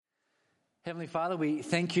Heavenly Father, we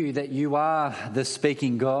thank you that you are the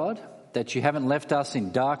speaking God, that you haven't left us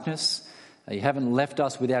in darkness, you haven't left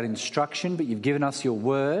us without instruction, but you've given us your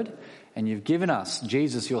word, and you've given us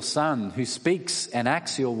Jesus, your Son, who speaks and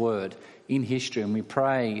acts your word in history. And we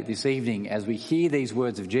pray this evening, as we hear these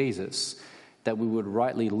words of Jesus, that we would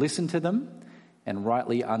rightly listen to them and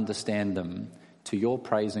rightly understand them to your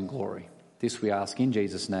praise and glory. This we ask in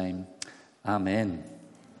Jesus' name. Amen.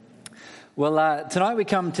 Well, tonight we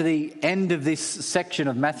come to the end of this section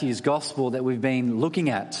of Matthew's Gospel that we've been looking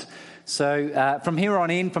at. So from here on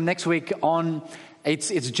in, from next week on, it's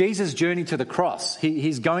Jesus' journey to the cross.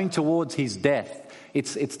 He's going towards his death.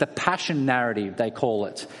 It's the passion narrative, they call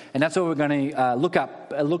it. And that's what we're going to look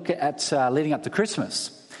at leading up to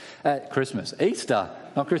Christmas. Easter,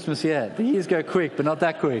 not Christmas yet. The years go quick, but not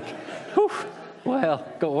that quick. Whew, well,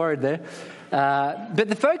 got worried there. But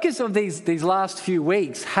the focus of these last few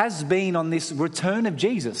weeks has been on this return of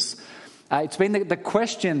Jesus. It's been the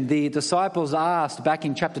question the disciples asked back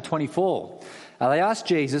in chapter 24.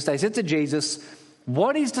 They said to Jesus,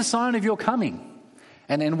 what is the sign of your coming?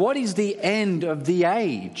 And what is the end of the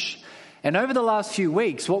age? And over the last few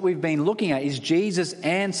weeks, what we've been looking at is Jesus'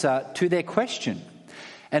 answer to their question.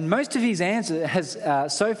 And most of his answer has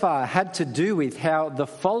so far had to do with how the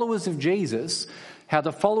followers of Jesus are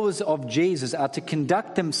to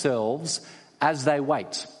conduct themselves as they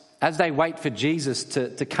wait for Jesus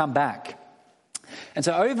to come back. And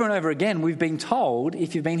so over and over again, we've been told,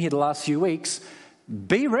 if you've been here the last few weeks,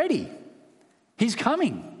 be ready. He's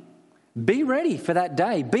coming. Be ready for that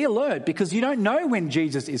day. Be alert, because you don't know when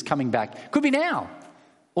Jesus is coming back. Could be now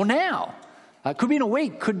or now. Could be in a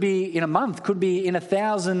week, could be in a month, could be in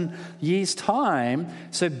 1,000 years' time.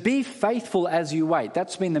 So be faithful as you wait.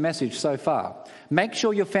 That's been the message so far. Make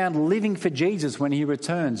sure you're found living for Jesus when he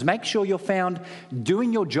returns. Make sure you're found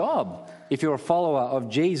doing your job if you're a follower of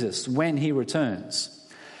Jesus when he returns.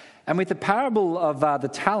 And with the parable of the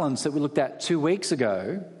talents that we looked at 2 weeks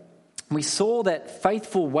ago, we saw that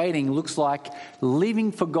faithful waiting looks like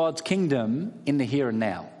living for God's kingdom in the here and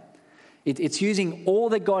now. It's using all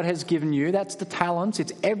that God has given you. That's the talents.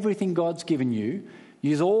 It's everything God's given you.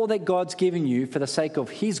 Use all that God's given you for the sake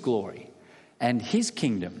of his glory and his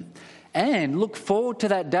kingdom. And look forward to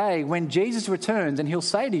that day when Jesus returns and he'll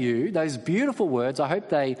say to you those beautiful words. I hope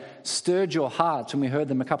they stirred your hearts when we heard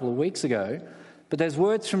them a couple of weeks ago. But those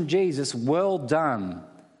words from Jesus, well done,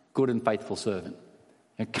 good and faithful servant.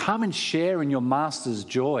 And come and share in your master's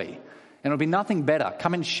joy. And it'll be nothing better.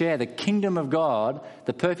 Come and share the kingdom of God,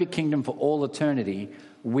 the perfect kingdom for all eternity,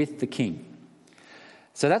 with the King.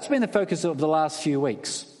 So that's been the focus of the last few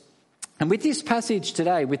weeks. And with this passage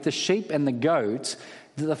today, with the sheep and the goat,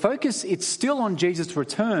 the focus, it's still on Jesus'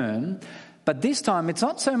 return, but this time it's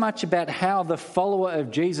not so much about how the follower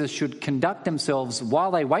of Jesus should conduct themselves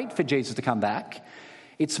while they wait for Jesus to come back.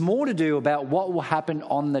 It's more to do about what will happen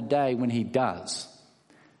on the day when he does.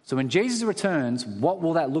 So when Jesus returns, what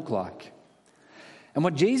will that look like? And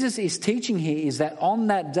what Jesus is teaching here is that on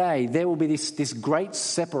that day, there will be this great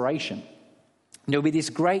separation. There will be this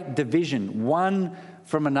great division, one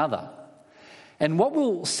from another. And what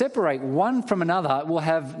will separate one from another will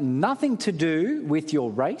have nothing to do with your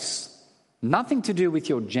race, nothing to do with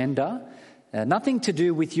your gender, nothing to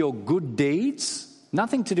do with your good deeds,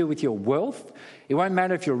 nothing to do with your wealth. It won't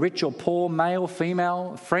matter if you're rich or poor, male,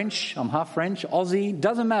 female, French, I'm half French, Aussie,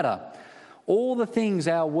 doesn't matter. All the things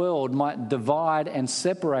our world might divide and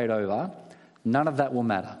separate over, none of that will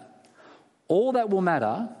matter. All that will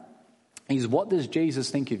matter is, what does Jesus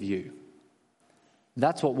think of you?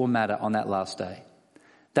 That's what will matter on that last day.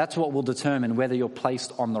 That's what will determine whether you're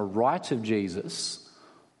placed on the right of Jesus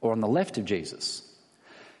or on the left of Jesus.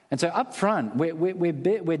 And so up front,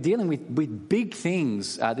 we're dealing with big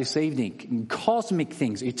things this evening, cosmic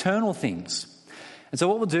things, eternal things. And so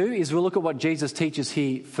what we'll do is we'll look at what Jesus teaches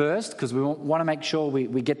here first, because we want to make sure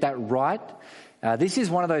we get that right. This is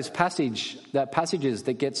one of those passages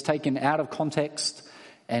that gets taken out of context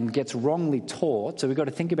and gets wrongly taught. So we've got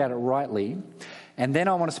to think about it rightly. And then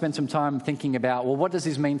I want to spend some time thinking about, well, what does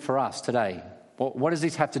this mean for us today? What does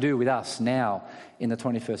this have to do with us now in the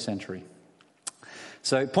 21st century?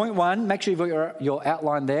 So point one, make sure you've got your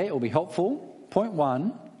outline there. It will be helpful. Point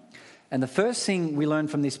one, and the first thing we learn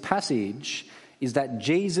from this passage is that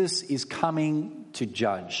Jesus is coming to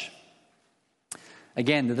judge.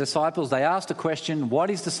 Again, the disciples, they asked a question, what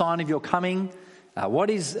is the sign of your coming? What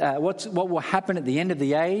will happen at the end of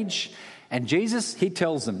the age? And Jesus, he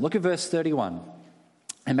tells them. Look at verse 31.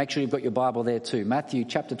 And make sure you've got your Bible there too. Matthew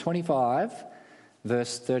chapter 25,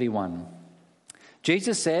 verse 31.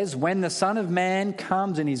 Jesus says, when the Son of Man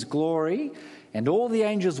comes in his glory and all the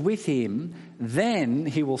angels with him. Then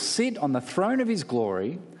he will sit on the throne of his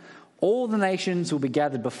glory. All the nations will be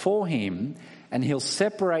gathered before him, and he'll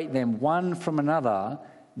separate them one from another,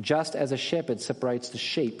 just as a shepherd separates the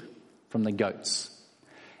sheep from the goats.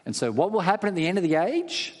 And so what will happen at the end of the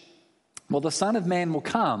age? Well, the Son of Man will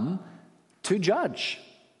come to judge.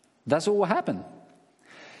 That's what will happen.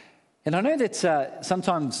 And I know that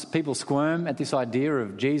sometimes people squirm at this idea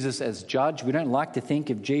of Jesus as judge. We don't like to think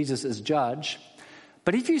of Jesus as judge.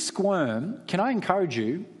 But if you squirm, can I encourage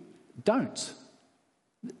you, don't.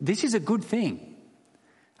 This is a good thing.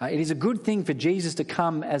 It is a good thing for Jesus to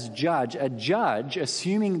come as judge. A judge,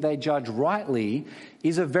 assuming they judge rightly,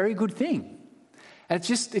 is a very good thing. And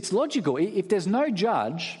it's logical. If there's no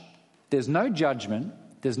judge, there's no judgment.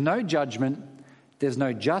 There's no judgment. There's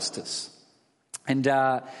no justice. And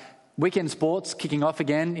weekend sports kicking off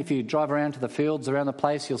again. If you drive around to the fields around the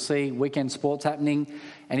place, you'll see weekend sports happening.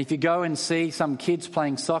 And if you go and see some kids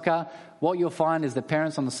playing soccer, what you'll find is the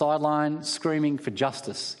parents on the sideline screaming for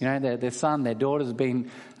justice. You know, their son, their daughter has been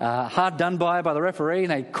hard done by the referee,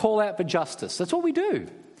 and they call out for justice. That's what we do.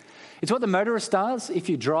 It's what the motorist does. If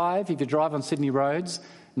you drive on Sydney roads,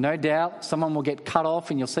 no doubt someone will get cut off,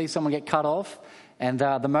 and you'll see someone get cut off, and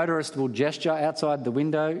the motorist will gesture outside the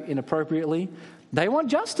window inappropriately. They want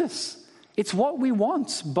justice. It's what we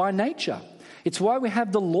want by nature. It's why we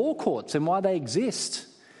have the law courts and why they exist.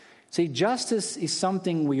 See, justice is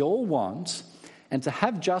something we all want, and to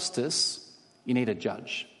have justice, you need a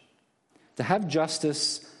judge. To have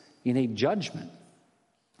justice, you need judgment.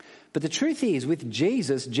 But the truth is, with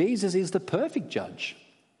Jesus, Jesus is the perfect judge.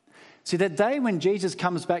 See, that day when Jesus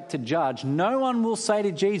comes back to judge, no one will say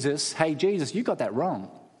to Jesus, "Hey, Jesus, you got that wrong.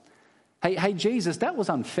 Hey, Jesus, that was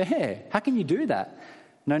unfair. How can you do that?"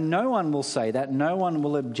 No one will say that. No one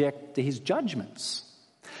will object to his judgments.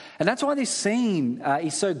 And that's why this scene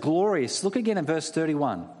is so glorious. Look again at verse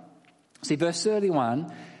 31. See, verse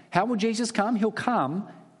 31, how will Jesus come? He'll come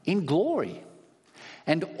in glory.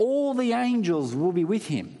 And all the angels will be with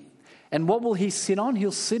him. And what will he sit on?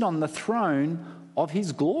 He'll sit on the throne of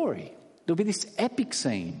his glory. There'll be this epic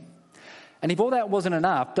scene. And if all that wasn't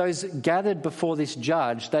enough, those gathered before this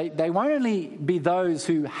judge, they won't only be those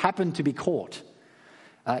who happen to be caught.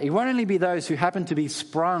 It won't only be those who happen to be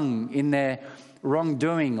sprung in their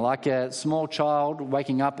wrongdoing, like a small child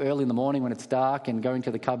waking up early in the morning when it's dark and going to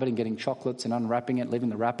the cupboard and getting chocolates and unwrapping it, leaving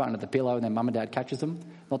the wrapper under the pillow, and then mum and dad catches them.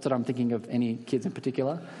 Not that I'm thinking of any kids in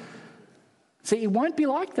particular. See, it won't be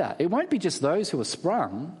like that. It won't be just those who are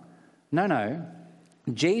sprung. No.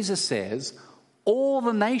 Jesus says all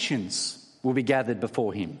the nations will be gathered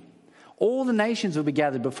before him. All the nations will be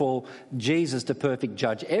gathered before Jesus, the perfect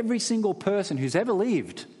judge. Every single person who's ever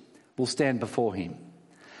lived will stand before him.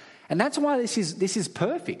 And that's why this is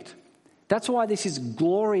perfect. That's why this is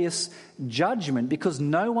glorious judgment, because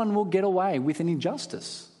no one will get away with an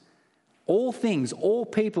injustice. All things, all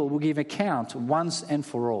people will give account once and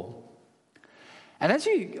for all. And as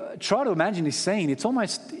you try to imagine this scene, it's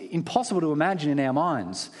almost impossible to imagine in our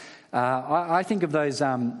minds. I think of those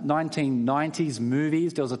 1990s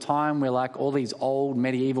movies. There was a time where like all these old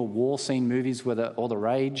medieval war scene movies were all the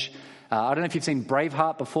rage. I don't know if you've seen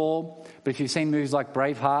Braveheart before, but if you've seen movies like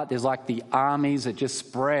Braveheart, there's like the armies that just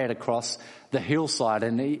spread across the hillside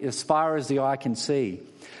and as far as the eye can see.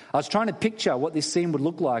 I was trying to picture what this scene would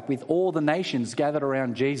look like with all the nations gathered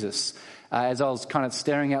around Jesus as I was kind of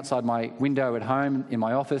staring outside my window at home in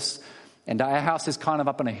my office. And our house is kind of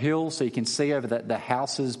up on a hill, so you can see over the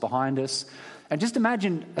houses behind us. And just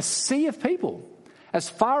imagine a sea of people. As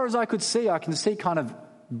far as I could see, I can see kind of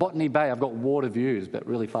Botany Bay. I've got water views, but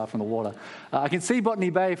really far from the water. I can see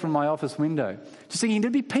Botany Bay from my office window. Just thinking,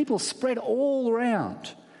 there'd be people spread all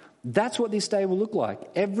around. That's what this day will look like.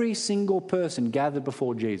 Every single person gathered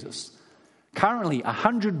before Jesus. Currently,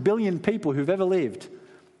 100 billion people who've ever lived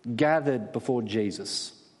gathered before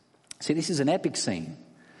Jesus. See, this is an epic scene.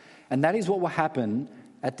 And that is what will happen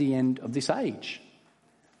at the end of this age.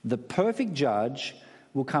 The perfect judge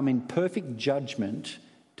will come in perfect judgment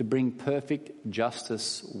to bring perfect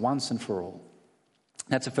justice once and for all.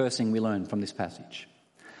 That's the first thing we learn from this passage.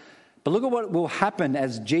 But look at what will happen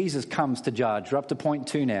as Jesus comes to judge. We're up to point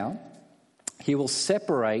 2 now. He will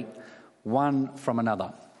separate one from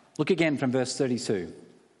another. Look again from verse 32.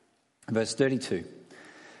 Verse 32.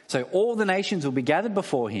 So all the nations will be gathered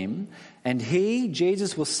before him, and he,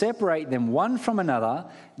 Jesus, will separate them one from another,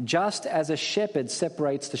 just as a shepherd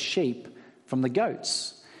separates the sheep from the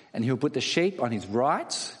goats. And he'll put the sheep on his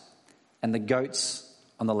right and the goats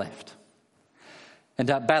on the left. And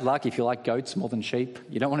bad luck if you like goats more than sheep.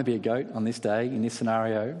 You don't want to be a goat on this day, in this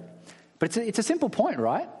scenario. But it's a simple point,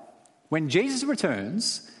 right? When Jesus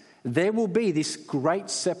returns there will be this great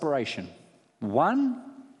separation, one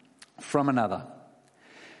from another.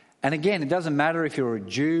 And again, it doesn't matter if you're a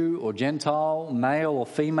Jew or Gentile, male or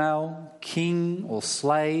female, king or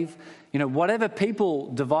slave, whatever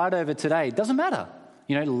people divide over today, it doesn't matter.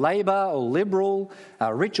 Labor or liberal,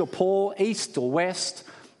 rich or poor, east or west.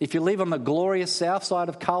 If you live on the glorious south side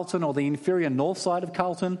of Carlton or the inferior north side of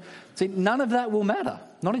Carlton, see, none of that will matter,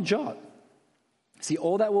 not a jot. See,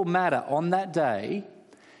 all that will matter on that day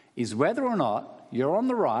is whether or not you're on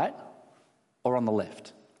the right or on the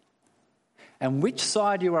left. And which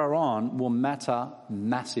side you are on will matter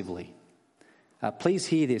massively. Please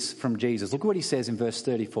hear this from Jesus. Look at what he says in verse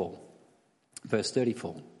 34. Verse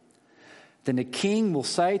 34. Then the king will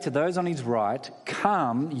say to those on his right,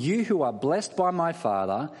 "Come, you who are blessed by my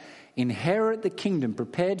Father, inherit the kingdom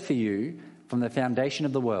prepared for you from the foundation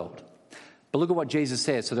of the world." But look at what Jesus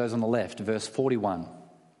says to those on the left, verse 41.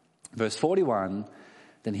 Verse 41,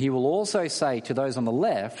 then he will also say to those on the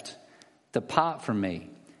left, "Depart from me,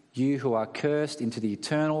 you who are cursed, into the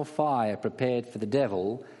eternal fire prepared for the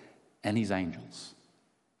devil and his angels."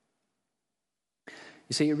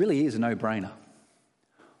 You see, it really is a no-brainer.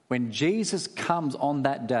 When Jesus comes on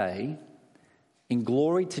that day in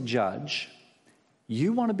glory to judge,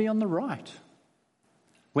 you want to be on the right.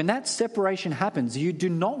 When that separation happens, you do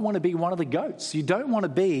not want to be one of the goats. You don't want to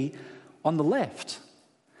be on the left.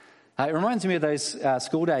 It reminds me of those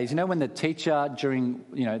school days, when the teacher during,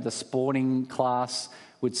 the sporting class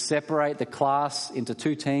would separate the class into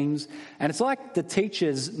two teams. And it's like the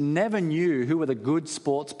teachers never knew who were the good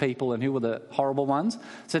sports people and who were the horrible ones.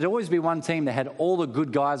 So there'd always be one team that had all the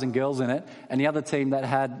good guys and girls in it, and the other team that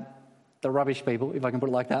had the rubbish people, if I can put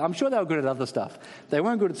it like that. I'm sure they were good at other stuff. They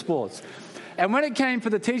weren't good at sports. And when it came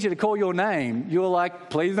for the teacher to call your name, you were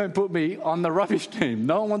like, "Please don't put me on the rubbish team."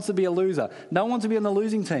 No one wants to be a loser. No one wants to be on the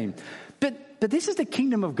losing team. But this is the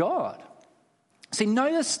kingdom of God. See,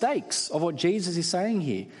 know the stakes of what Jesus is saying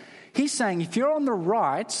here. He's saying if you're on the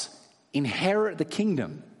right, inherit the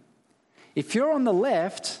kingdom. If you're on the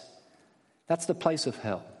left, that's the place of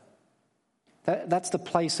hell. That's the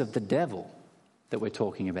place of the devil that we're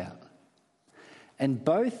talking about. And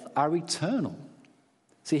both are eternal.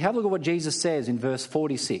 See, have a look at what Jesus says in verse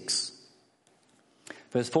 46.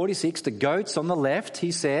 Verse 46, the goats on the left,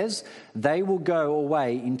 he says, they will go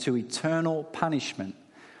away into eternal punishment,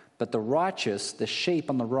 but the righteous, the sheep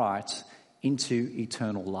on the right, into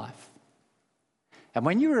eternal life. And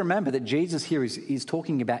when you remember that Jesus here is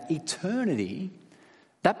talking about eternity,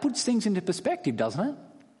 that puts things into perspective, doesn't it?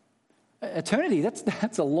 Eternity,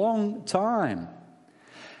 that's a long time.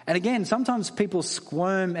 And again, sometimes people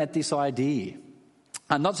squirm at this idea.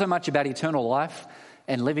 Not so much about eternal life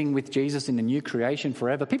and living with Jesus in the new creation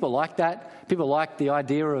forever. People like that. People like the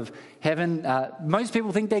idea of heaven. Most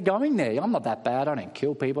people think they're going there. I'm not that bad. I don't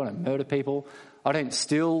kill people. I don't murder people. I don't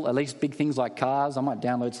steal, at least big things like cars. I might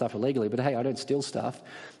download stuff illegally, but hey, I don't steal stuff.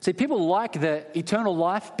 See, people like the eternal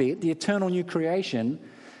life bit, the eternal new creation,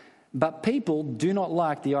 but people do not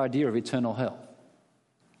like the idea of eternal hell.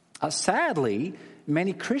 Sadly,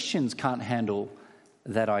 many Christians can't handle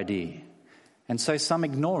that idea. And so some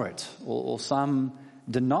ignore it or some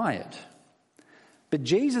deny it. But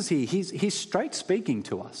Jesus here, he's straight speaking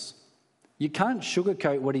to us. You can't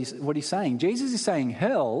sugarcoat what he's saying. Jesus is saying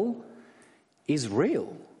hell is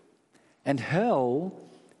real and hell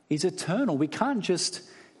is eternal. We can't just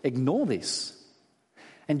ignore this.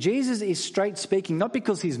 And Jesus is straight speaking, not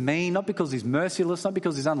because he's mean, not because he's merciless, not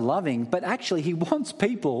because he's unloving, but actually he wants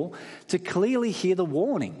people to clearly hear the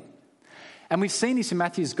warning. And we've seen this in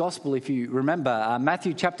Matthew's gospel, if you remember.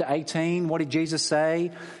 Matthew chapter 18, what did Jesus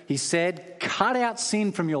say? He said, cut out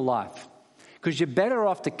sin from your life, because you're better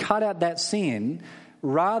off to cut out that sin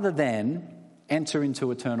rather than enter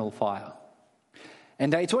into eternal fire.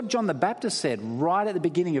 And it's what John the Baptist said right at the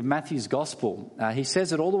beginning of Matthew's gospel. He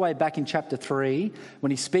says it all the way back in chapter 3 when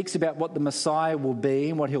he speaks about what the Messiah will be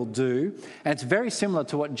and what he'll do. And it's very similar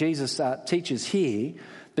to what Jesus teaches here.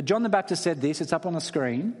 But John the Baptist said this, it's up on the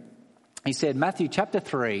screen. He said, Matthew chapter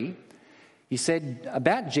 3, he said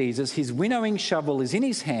about Jesus, his winnowing shovel is in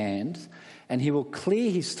his hand and he will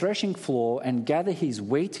clear his threshing floor and gather his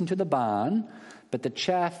wheat into the barn, but the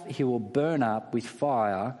chaff he will burn up with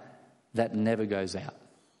fire that never goes out.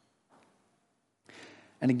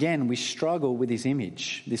 And again, we struggle with this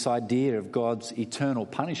image, this idea of God's eternal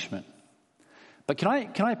punishment. But can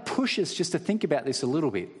I push us just to think about this a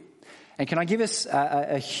little bit? And can I give us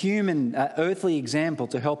a human, earthly example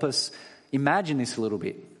to help us imagine this a little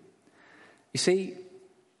bit? You see,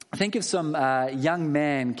 think of some young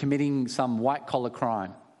man committing some white-collar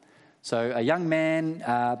crime. So a young man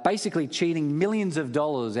basically cheating millions of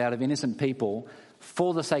dollars out of innocent people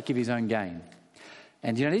for the sake of his own gain.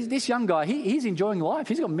 And, this young guy, he's enjoying life.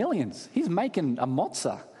 He's got millions. He's making a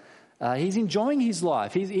mozza. He's enjoying his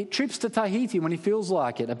life. He trips to Tahiti when he feels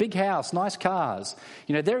like it. A big house, nice cars.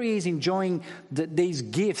 There he is enjoying these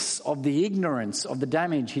gifts of the ignorance of the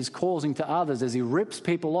damage he's causing to others as he rips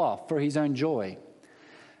people off for his own joy.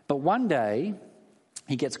 But one day,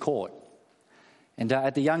 he gets caught. And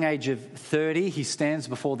at the young age of 30, he stands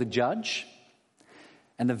before the judge.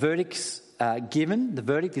 And the verdict's given. The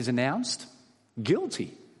verdict is announced.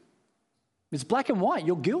 Guilty. It's black and white.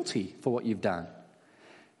 You're guilty for what you've done.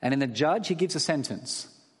 And then the judge, he gives a sentence.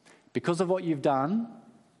 Because of what you've done,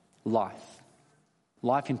 life.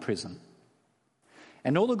 Life in prison.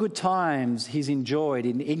 And all the good times he's enjoyed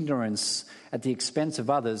in ignorance at the expense of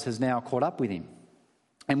others has now caught up with him.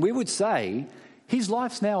 And we would say, his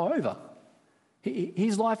life's now over.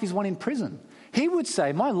 His life is one in prison. He would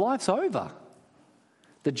say, my life's over.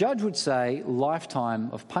 The judge would say, lifetime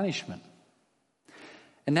of punishment.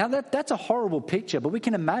 And now that's a horrible picture, but we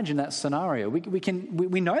can imagine that scenario.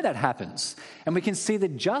 We know that happens. And we can see the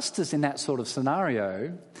justice in that sort of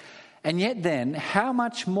scenario. And yet then, how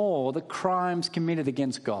much more the crimes committed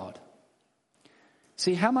against God?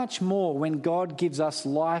 See, how much more when God gives us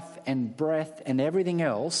life and breath and everything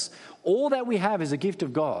else, all that we have is a gift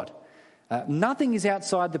of God. Nothing is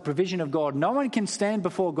outside the provision of God. No one can stand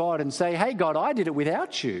before God and say, hey, God, I did it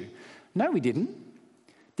without you. No, we didn't.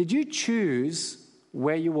 Did you choose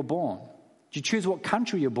where you were born? Did you choose what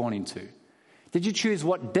country you're born into? Did you choose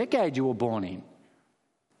what decade you were born in?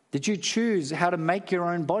 Did you choose how to make your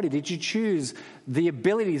own body? Did you choose the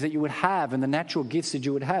abilities that you would have and the natural gifts that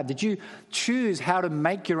you would have? Did you choose how to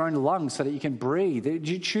make your own lungs so that you can breathe? Did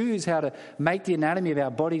you choose how to make the anatomy of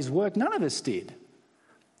our bodies work? None of us did.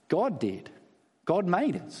 God did. God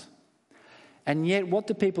made us. And yet what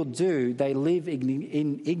do people do? They live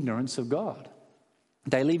in ignorance of God.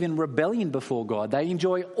 They live in rebellion before God. They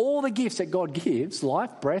enjoy all the gifts that God gives,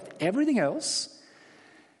 life, breath, everything else,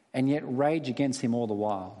 and yet rage against him all the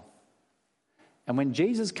while. And when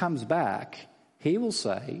Jesus comes back, he will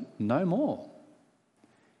say, no more.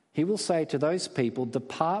 He will say to those people,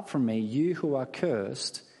 depart from me, you who are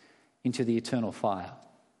cursed, into the eternal fire.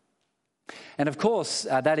 And of course,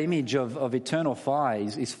 that image of eternal fire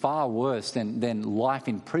is far worse than life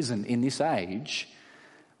in prison in this age,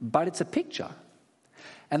 but it's a picture.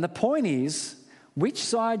 And the point is, which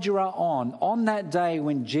side you are on that day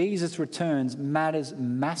when Jesus returns matters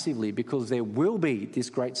massively, because there will be this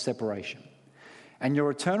great separation. And your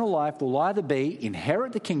eternal life will either be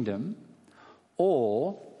inherit the kingdom,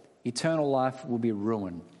 or eternal life will be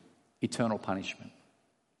ruin, eternal punishment.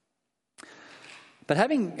 But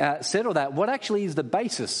having said all that, what actually is the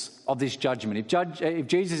basis of this judgment? If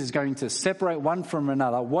Jesus is going to separate one from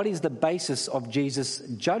another, what is the basis of Jesus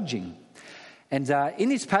judging? And in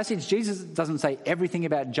this passage, Jesus doesn't say everything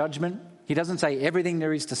about judgment. He doesn't say everything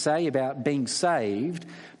there is to say about being saved.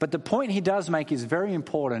 But the point he does make is very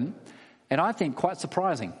important, and I think quite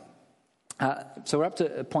surprising. So we're up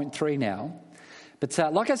to point 3 now. But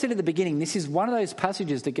like I said at the beginning, this is one of those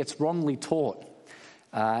passages that gets wrongly taught.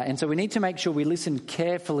 And so we need to make sure we listen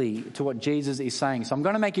carefully to what Jesus is saying. So I'm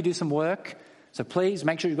going to make you do some work. So please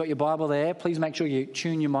make sure you've got your Bible there. Please make sure you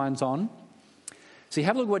tune your minds on. So you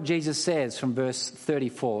have a look at what Jesus says from verse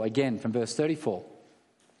 34. Again, from verse 34.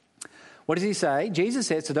 What does he say? Jesus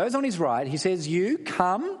says to those on his right, he says, you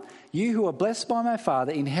come, you who are blessed by my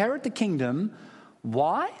Father, inherit the kingdom.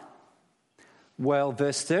 Why? Well,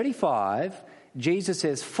 verse 35, Jesus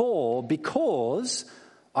says, because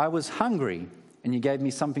I was hungry and you gave me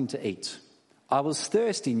something to eat. I was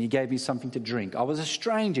thirsty and you gave me something to drink. I was a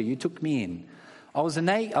stranger, you took me in. I was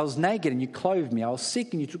naked and you clothed me. I was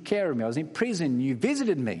sick and you took care of me. I was in prison and you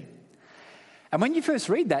visited me. And when you first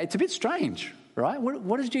read that, it's a bit strange, right?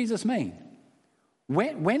 What does Jesus mean?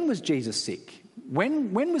 When was Jesus sick?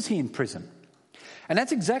 When was he in prison? And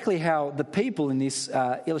that's exactly how the people in this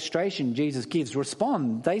illustration Jesus gives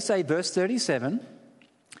respond. They say, verse 37.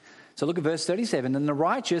 So look at verse 37. And the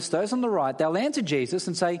righteous, those on the right, they'll answer Jesus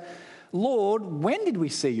and say, Lord, when did we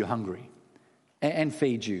see you hungry and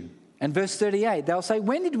feed you? And verse 38, they'll say,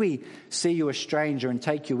 when did we see you a stranger and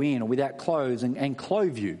take you in, or without clothes and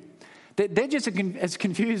clothe you? They're just as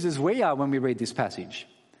confused as we are when we read this passage.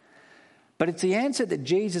 But it's the answer that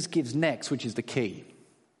Jesus gives next, which is the key.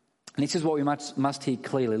 And this is what we must hear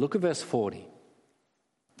clearly. Look at verse 40.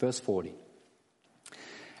 Verse 40.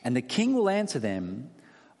 And the king will answer them,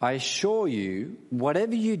 I assure you,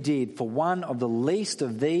 whatever you did for one of the least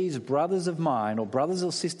of these brothers of mine, or brothers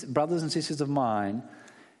and sisters of mine,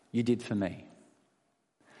 you did for me.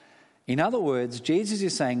 In other words, Jesus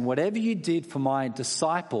is saying, whatever you did for my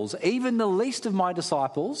disciples, even the least of my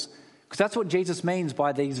disciples, because that's what Jesus means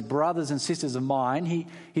by these brothers and sisters of mine.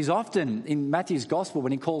 He's often, in Matthew's gospel,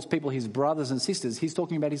 when he calls people his brothers and sisters, he's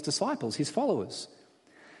talking about his disciples, his followers.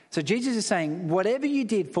 So Jesus is saying, whatever you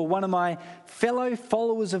did for one of my fellow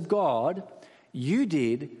followers of God, you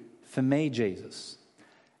did for me, Jesus.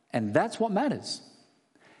 And that's what matters.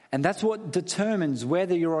 And that's what determines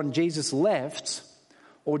whether you're on Jesus' left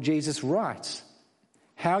or Jesus' right.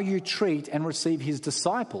 How you treat and receive his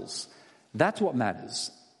disciples. That's what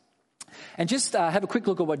matters. And just have a quick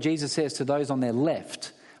look at what Jesus says to those on their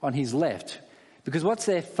left, on his left. Because what's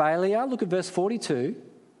their failure? Look at verse 42.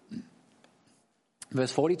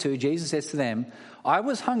 Verse 42, Jesus says to them, I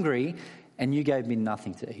was hungry and you gave me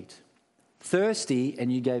nothing to eat. Thirsty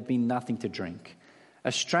and you gave me nothing to drink.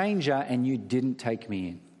 A stranger and you didn't take me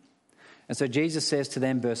in. And so Jesus says to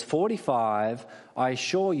them, verse 45, I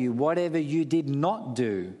assure you, whatever you did not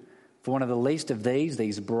do for one of the least of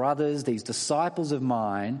these brothers, these disciples of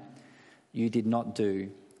mine, you did not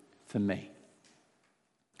do for me.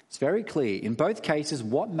 It's very clear. In both cases,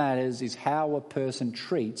 what matters is how a person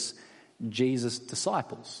treats Jesus'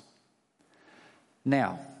 disciples.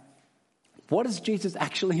 Now, what does Jesus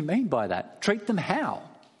actually mean by that? Treat them how?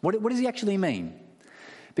 What does he actually mean?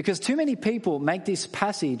 Because too many people make this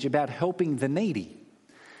passage about helping the needy.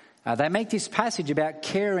 They make this passage about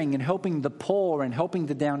caring and helping the poor and helping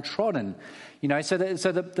the downtrodden. So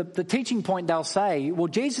the teaching point they'll say, well,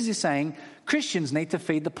 Jesus is saying Christians need to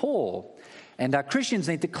feed the poor, and Christians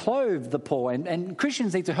need to clothe the poor, and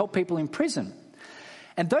Christians need to help people in prison.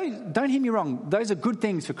 And those, don't hear me wrong, those are good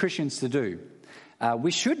things for Christians to do.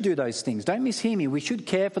 We should do those things. Don't mishear me. We should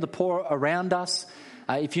care for the poor around us.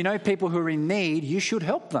 If you know people who are in need, you should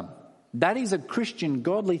help them. That is a Christian,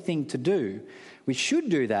 godly thing to do. We should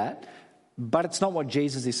do that, but it's not what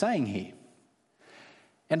Jesus is saying here.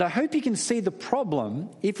 And I hope you can see the problem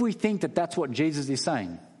if we think that that's what Jesus is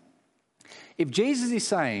saying. If Jesus is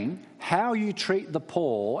saying how you treat the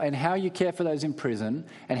poor and how you care for those in prison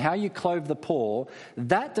and how you clothe the poor,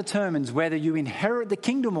 that determines whether you inherit the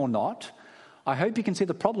kingdom or not, I hope you can see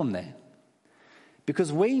the problem there.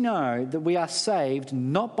 Because we know that we are saved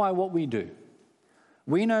not by what we do.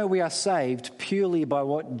 We know we are saved purely by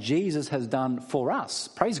what Jesus has done for us.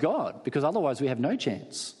 Praise God, because otherwise we have no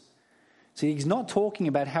chance. See, he's not talking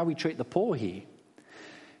about how we treat the poor here.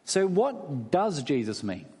 So what does Jesus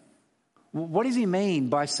mean? What does he mean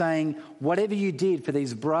by saying, whatever you did for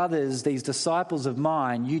these brothers, these disciples of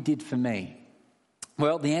mine, you did for me?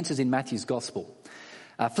 Well, the answer is in Matthew's gospel.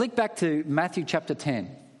 Flick back to Matthew chapter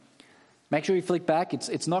 10. Make sure you flick back.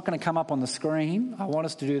 It's not going to come up on the screen. I want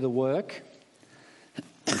us to do the work.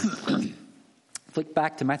 Flick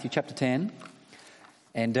back to Matthew chapter 10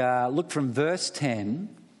 and look from verse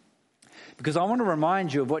 10, because I want to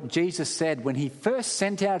remind you of what Jesus said when he first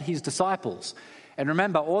sent out his disciples. And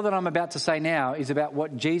remember, all that I'm about to say now is about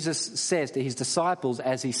what Jesus says to his disciples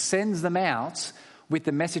as he sends them out with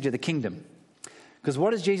the message of the kingdom. Because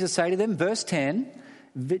what does Jesus say to them? Verse 10,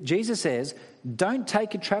 Jesus says, don't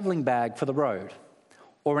take a traveling bag for the road,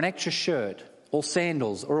 or an extra shirt, or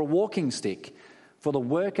sandals, or a walking stick, for the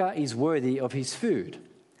worker is worthy of his food.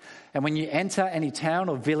 And when you enter any town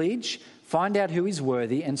or village, find out who is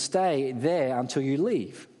worthy and stay there until you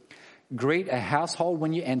leave. Greet a household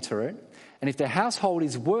when you enter it, and if the household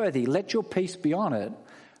is worthy, let your peace be on it,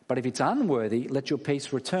 but if it's unworthy, let your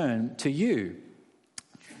peace return to you.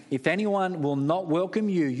 If anyone will not welcome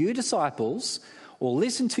you, you disciples, or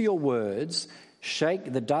listen to your words,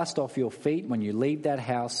 shake the dust off your feet when you leave that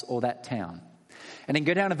house or that town. And then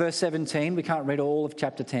go down to verse 17. We can't read all of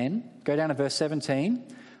chapter 10. Go down to verse 17.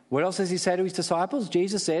 What else does he say to his disciples?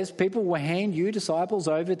 Jesus says, people will hand you, disciples,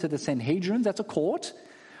 over to the Sanhedrin, that's a court,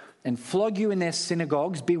 and flog you in their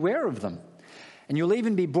synagogues. Beware of them. And you'll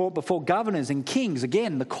even be brought before governors and kings,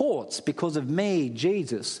 again, the courts, because of me,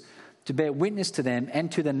 Jesus, to bear witness to them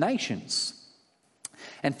and to the nations.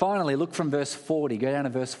 And finally, look from verse 40. Go down to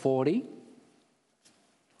verse 40.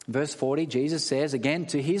 Verse 40, Jesus says again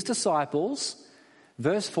to his disciples,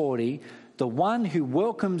 verse 40, the one who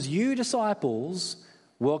welcomes you, disciples,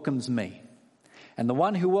 welcomes me. And the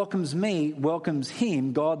one who welcomes me welcomes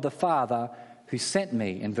him, God the Father, who sent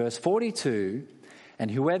me. In verse 42, and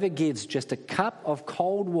whoever gives just a cup of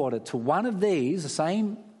cold water to one of these, the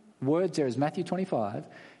same words there as Matthew 25,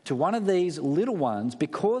 to one of these little ones,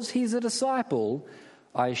 because he's a disciple,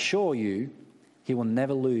 I assure you, he will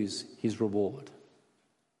never lose his reward.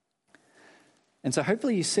 And so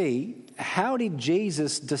hopefully you see, how did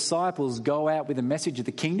Jesus' disciples go out with a message of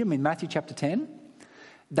the kingdom in Matthew chapter 10?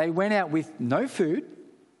 They went out with no food,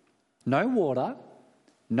 no water,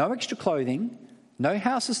 no extra clothing, no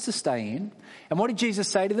houses to stay in. And what did Jesus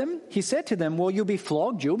say to them? He said to them, well, you'll be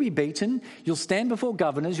flogged, you'll be beaten, you'll stand before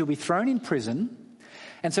governors, you'll be thrown in prison.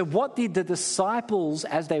 And so what did the disciples,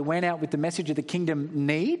 as they went out with the message of the kingdom,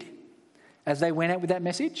 need? As they went out with that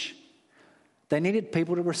message? They needed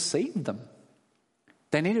people to receive them.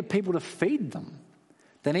 They needed people to feed them.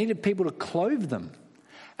 They needed people to clothe them.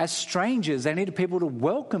 As strangers, they needed people to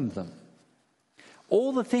welcome them.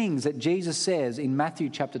 All the things that Jesus says in Matthew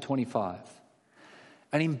chapter 25.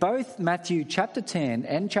 And in both Matthew chapter 10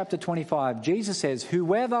 and chapter 25, Jesus says,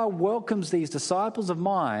 whoever welcomes these disciples of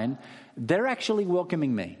mine, they're actually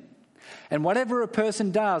welcoming me. And whatever a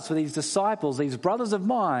person does for these disciples, these brothers of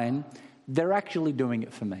mine, they're actually doing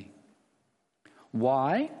it for me.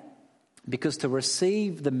 Why? Because to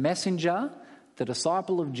receive the messenger, the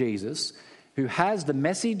disciple of Jesus, who has the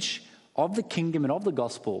message of the kingdom and of the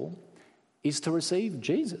gospel, is to receive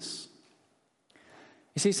Jesus.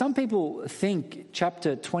 You see, some people think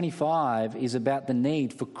chapter 25 is about the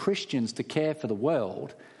need for Christians to care for the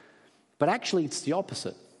world, but actually it's the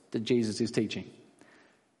opposite that Jesus is teaching.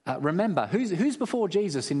 Remember, who's before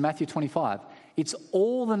Jesus in Matthew 25? It's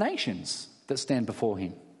all the nations that stand before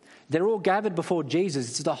him. They're all gathered before Jesus.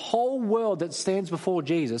 It's the whole world that stands before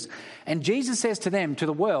Jesus. And Jesus says to them, to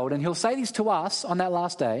the world, and he'll say this to us on that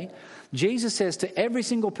last day, Jesus says to every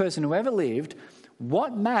single person who ever lived,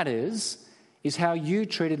 what matters is how you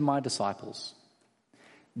treated my disciples.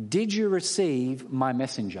 Did you receive my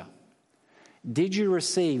messenger? Did you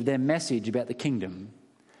receive their message about the kingdom?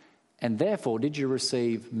 And therefore, did you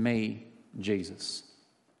receive me, Jesus?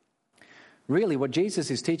 Really, what Jesus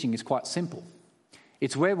is teaching is quite simple.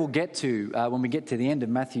 It's where we'll get to when we get to the end of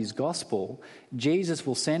Matthew's gospel. Jesus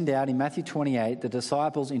will send out in Matthew 28 the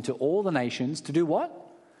disciples into all the nations to do what?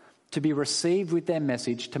 To be received with their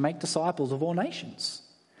message, to make disciples of all nations.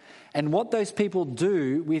 And what those people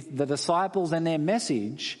do with the disciples and their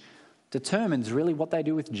message determines really what they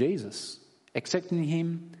do with Jesus, accepting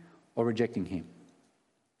him or rejecting him.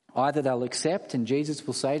 Either they'll accept and Jesus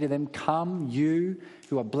will say to them, come, you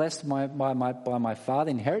who are blessed by my Father,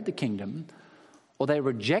 inherit the kingdom. Or they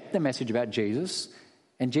reject the message about Jesus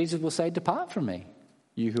and Jesus will say, depart from me,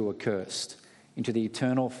 you who are cursed, into the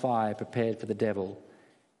eternal fire prepared for the devil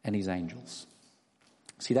and his angels.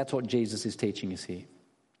 See, that's what Jesus is teaching us here.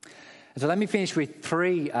 And so let me finish with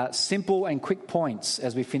three simple and quick points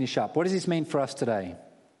as we finish up. What does this mean for us today?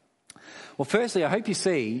 Well, firstly, I hope you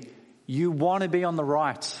see you want to be on the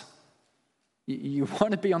right. You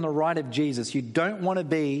want to be on the right of Jesus. You don't want to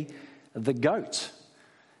be the goat.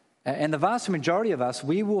 And the vast majority of us,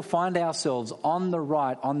 we will find ourselves on the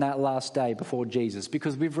right on that last day before Jesus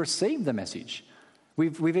because we've received the message.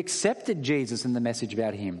 We've accepted Jesus and the message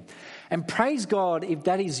about him. And praise God if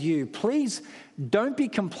that is you. Please don't be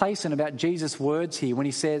complacent about Jesus' words here when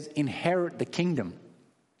he says, inherit the kingdom.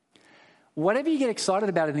 Whatever you get excited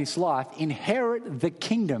about in this life, inherit the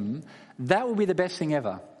kingdom. That will be the best thing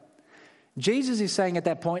ever. Jesus is saying at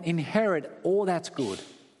that point, inherit all that's good.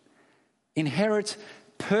 Inherit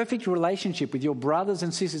perfect relationship with your brothers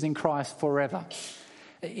and sisters in Christ forever.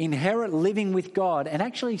 Inherit living with God and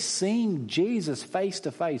actually seeing Jesus face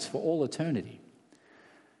to face for all eternity.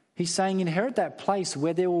 He's saying inherit that place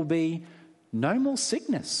where there will be no more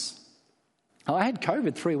sickness. I had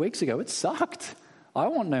COVID 3 weeks ago. It sucked. I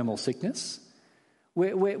want no more sickness.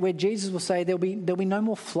 Where Jesus will say there'll be no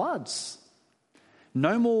more floods,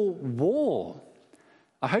 no more war.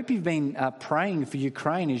 I hope you've been praying for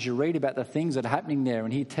Ukraine as you read about the things that are happening there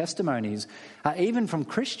and hear testimonies, even from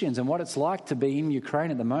Christians and what it's like to be in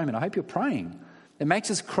Ukraine at the moment. I hope you're praying. It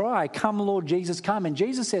makes us cry, come Lord Jesus, come. And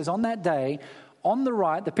Jesus says on that day, on the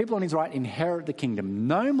right, the people on his right inherit the kingdom.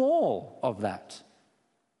 No more of that.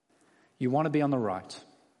 You want to be on the right.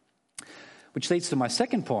 Which leads to my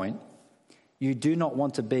second point. You do not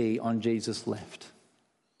want to be on Jesus' left.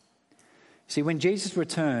 See, when Jesus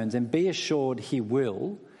returns, and be assured he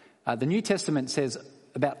will, the New Testament says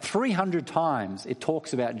about 300 times it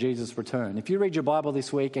talks about Jesus' return. If you read your Bible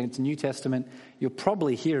this week and it's New Testament, you'll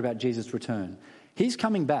probably hear about Jesus' return. He's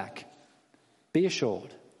coming back. Be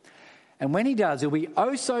assured. And when he does, it'll be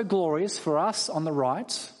oh so glorious for us on the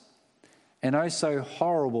right and oh so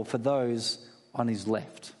horrible for those on his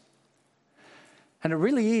left. And it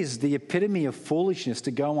really is the epitome of foolishness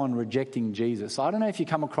to go on rejecting Jesus. I don't know if you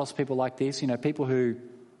come across people like this, people who,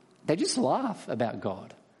 they just laugh about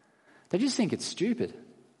God. They just think it's stupid.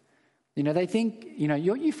 They think,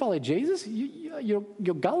 you follow Jesus, you're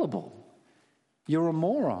gullible. You're a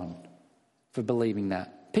moron for believing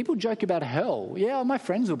that. People joke about hell. Yeah, my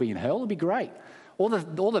friends will be in hell, it'll be great. All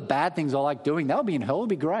the bad things I like doing, they'll be in hell, it'll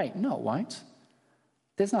be great. No, it won't.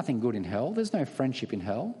 There's nothing good in hell. There's no friendship in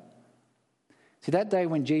hell. See, that day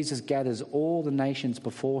when Jesus gathers all the nations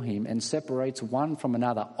before him and separates one from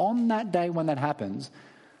another, on that day when that happens,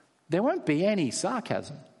 there won't be any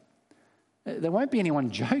sarcasm. There won't be anyone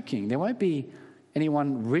joking. There won't be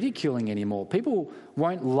anyone ridiculing anymore. People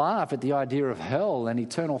won't laugh at the idea of hell and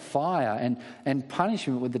eternal fire and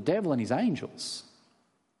punishment with the devil and his angels.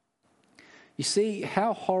 You see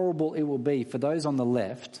how horrible it will be for those on the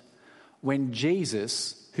left when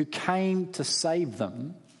Jesus, who came to save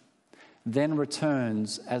them, then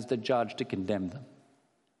returns as the judge to condemn them.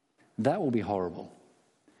 That will be horrible.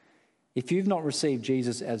 If you've not received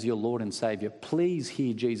Jesus as your Lord and Saviour, please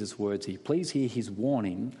hear Jesus' words here. Please hear his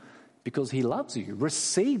warning, because he loves you.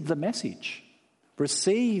 Receive the message.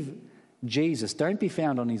 Receive Jesus. Don't be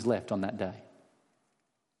found on his left on that day.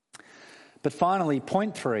 But finally,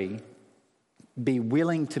 point 3, be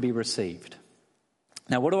willing to be received.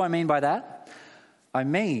 Now, what do I mean by that? I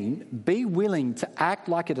mean, be willing to act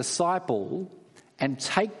like a disciple and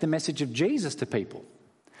take the message of Jesus to people.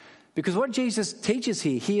 Because what Jesus teaches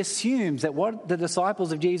here, he assumes that what the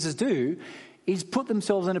disciples of Jesus do is put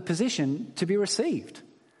themselves in a position to be received.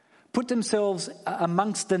 Put themselves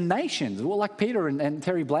amongst the nations, well, like Peter and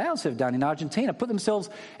Terry Blaus have done in Argentina. Put themselves,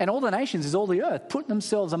 and all the nations is all the earth, put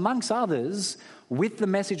themselves amongst others with the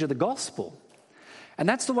message of the gospel. And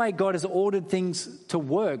that's the way God has ordered things to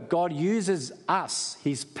work. God uses us,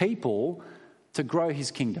 his people, to grow his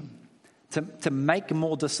kingdom, to make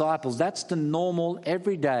more disciples. That's the normal,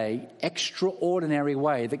 everyday, extraordinary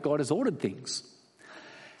way that God has ordered things.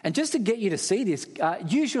 And just to get you to see this,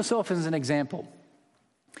 use yourself as an example.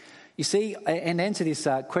 You see, and answer this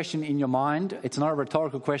question in your mind. It's not a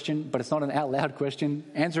rhetorical question, but it's not an out loud question.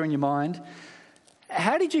 Answer in your mind.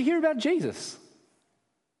 How did you hear about Jesus?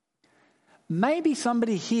 Maybe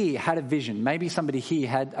somebody here had a vision. Maybe somebody here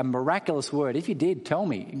had a miraculous word. If you did, tell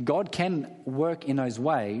me. God can work in those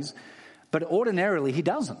ways, but ordinarily he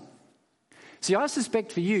doesn't. See, I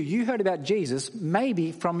suspect for you, you heard about Jesus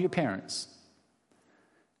maybe from your parents.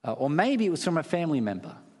 Or maybe it was from a family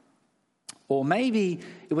member. Or maybe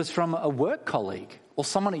it was from a work colleague or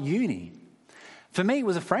someone at uni. For me, it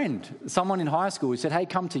was a friend, someone in high school who said, hey,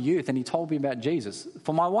 come to youth, and he told me about Jesus.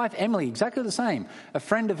 For my wife, Emily, exactly the same. A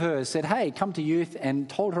friend of hers said, hey, come to youth, and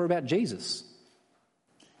told her about Jesus.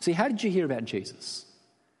 See, how did you hear about Jesus?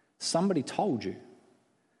 Somebody told you.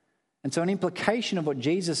 And so an implication of what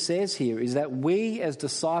Jesus says here is that we as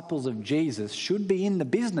disciples of Jesus should be in the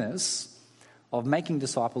business of making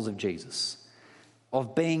disciples of Jesus,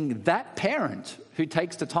 of being that parent who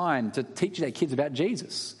takes the time to teach their kids about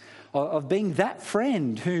Jesus, of being that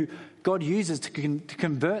friend who God uses to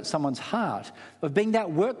convert someone's heart, of being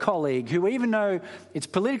that work colleague who, even though it's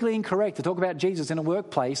politically incorrect to talk about Jesus in a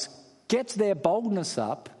workplace, gets their boldness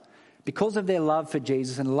up because of their love for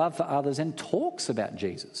Jesus and love for others and talks about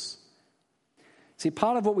Jesus. See,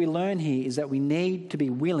 part of what we learn here is that we need to be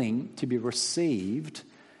willing to be received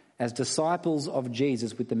as disciples of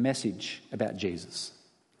Jesus with the message about Jesus.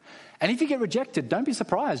 And if you get rejected, don't be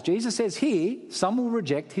surprised. Jesus says here, some will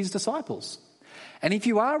reject his disciples. And if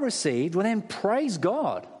you are received, well then praise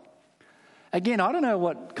God. Again, I don't know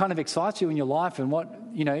what kind of excites you in your life and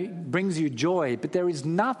what, brings you joy, but there is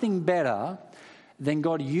nothing better than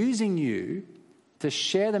God using you to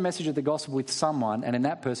share the message of the gospel with someone, and then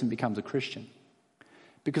that person becomes a Christian.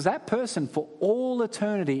 Because that person for all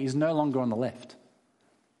eternity is no longer on the left.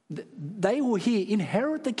 They will here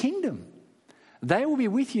inherit the kingdom. They will be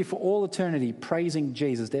with you for all eternity praising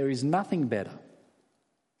Jesus. There is nothing better.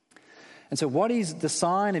 And so what is the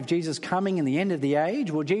sign of Jesus coming in the end of the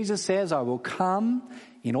age? Well, Jesus says, I will come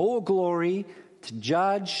in all glory to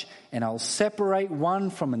judge, and I'll separate one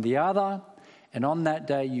from the other. And on that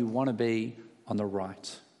day, you want to be on the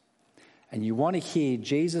right. And you want to hear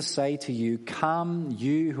Jesus say to you, come,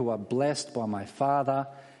 you who are blessed by my Father,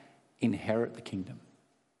 inherit the kingdom.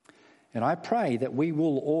 And I pray that we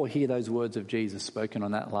will all hear those words of Jesus spoken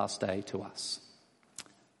on that last day to us.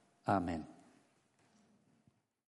 Amen.